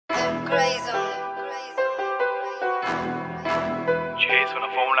She hates when the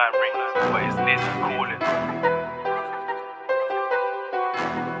phone line rings, but it's this calling.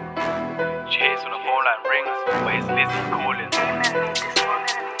 She hates when the phone line rings, but it's Lizzie calling.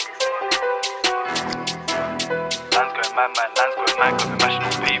 Land's going mad, man, land's going mad, got me mashing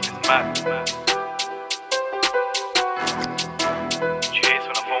on pavements, mad. She hates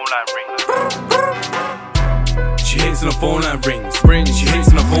when the phone line rings. She hates when the phone line rings. She hates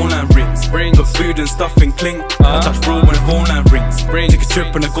when the phone line rings. Got food and stuff in cling. I touch raw when the phone line rings. Take a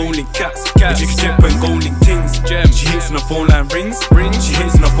trip and I go link cats. Take a trip and go link things. She hates when the phone line rings. She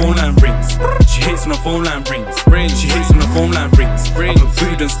hates when the phone line rings. She hates when the phone line rings. She hates when the phone line rings. I put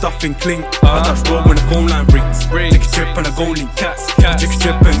food and stuff in cling. I touch raw when the phone line rings. Take a trip and I go link cats. Take a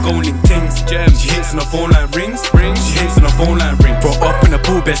trip and go link things. She hates when the phone line rings. She hates when the phone line rings. Brought up in a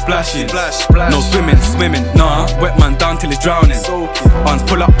pool bed splashing. No swimming, nah. Wet man down till it's drowning. Arms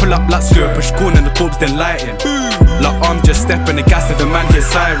pull up like skirt. Push corn and the corbs then lighting. Like I'm just stepping the gas if a man hears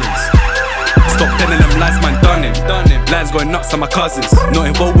sirens. Stop telling them lies, man, done it. Lies going nuts on my cousins. Not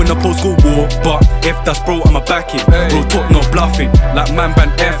involved in the post-school war, but if that's bro, I'ma back it. Bro talk, no bluffing. Like man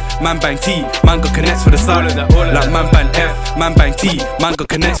bang F, man bang T. Man got connects for the side. Like man bang F, man bang T. Man got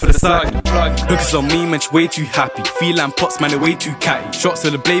connects for the side. Hookers on me, man, she way too happy. Feline pots, man, they way too catty. Shots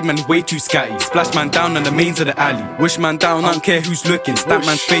of the blade, man, way too scatty. Splash man down on the mains of the alley. Wish man down, I don't care who's looking. Stamp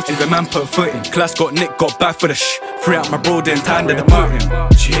man's face if the man put a foot in. Class got nick, got back for the shh. Free out my bro, then time to the pudding.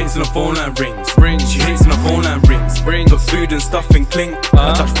 She hates when the phone line rings. She hates when the phone line rings. Got food and stuff in cling.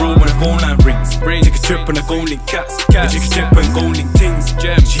 I touch raw when the phone line rings. Take a trip and I go link cats. Take a trip and go link things.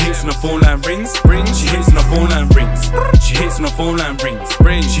 She hates when the phone line rings. She hates when the phone line rings. She hates when the phone line rings.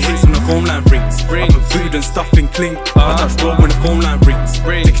 She hates when the phone line rings. I put food and stuff in cling. I touch raw when the phone line rings.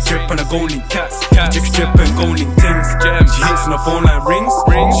 Take a trip and I go link cats. Take a trip and go link things. She hates when the phone line rings.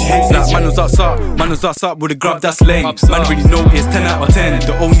 She hates that man was outside with a grub that's lame. Man really know it's 10 out of 10.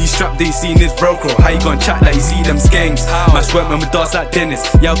 The only strap they seen is Velcro. How you gon' chat like you see them skanks? Match work when we dance like Dennis.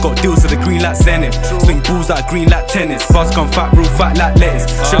 Yeah, I got deals with the green like Zenith. Swing balls like green like tennis. Fast gone fat, real fat like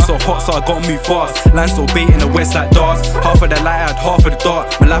lettuce. Stress so hot so I gotta move fast. Land so bait in the west like darts. Half of the light had half of the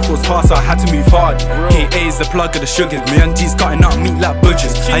dark. My life was hard so I had to move hard. KA is the plug of the sugars. My young G's cutting up meat like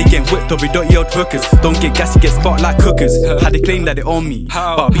butchers. How you getting whipped over dirty old hookers? Don't get gas, you get sparked like cookers. How they claim that they own me,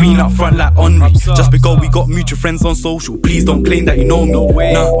 but being up front like Henri. Just because we got mutual friends on social, please don't claim that you know me.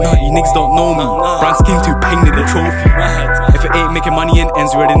 Nah, you niggas don't know me. Brown skin too painted the trophy. If it ain't making money in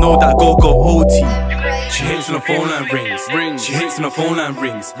ends, you already know that go OT. She hates when the phone line rings. She hates when the phone line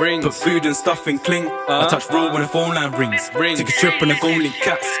rings. Put food and stuff in cling. I touch raw when the phone line rings. Take a trip and I go link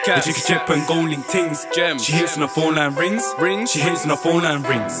cats. Take a trip and go link things. She hates when the phone line rings. She hates when the phone line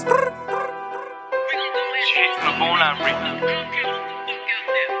rings. She hates when the phone line rings.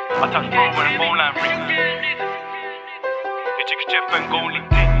 I touch raw when the phone line rings. You take a trip and go link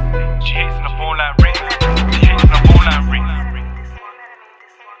things. She hates when the phone line rings.